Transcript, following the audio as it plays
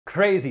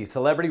Crazy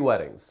celebrity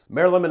weddings.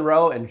 Marilyn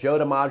Monroe and Joe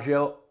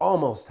Dimaggio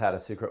almost had a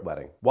secret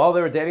wedding. While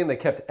they were dating, they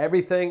kept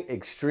everything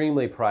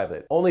extremely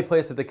private. Only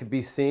place that they could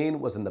be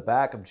seen was in the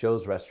back of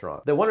Joe's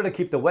restaurant. They wanted to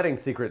keep the wedding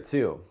secret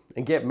too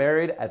and get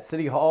married at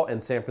City Hall in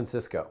San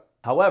Francisco.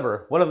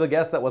 However, one of the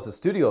guests that was a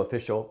studio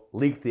official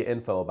leaked the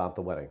info about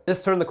the wedding.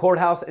 This turned the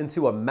courthouse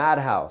into a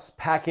madhouse,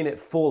 packing it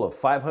full of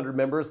 500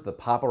 members of the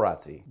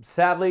paparazzi.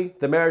 Sadly,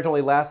 the marriage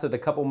only lasted a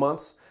couple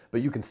months,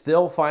 but you can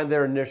still find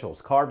their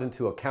initials carved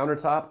into a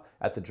countertop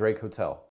at the Drake Hotel.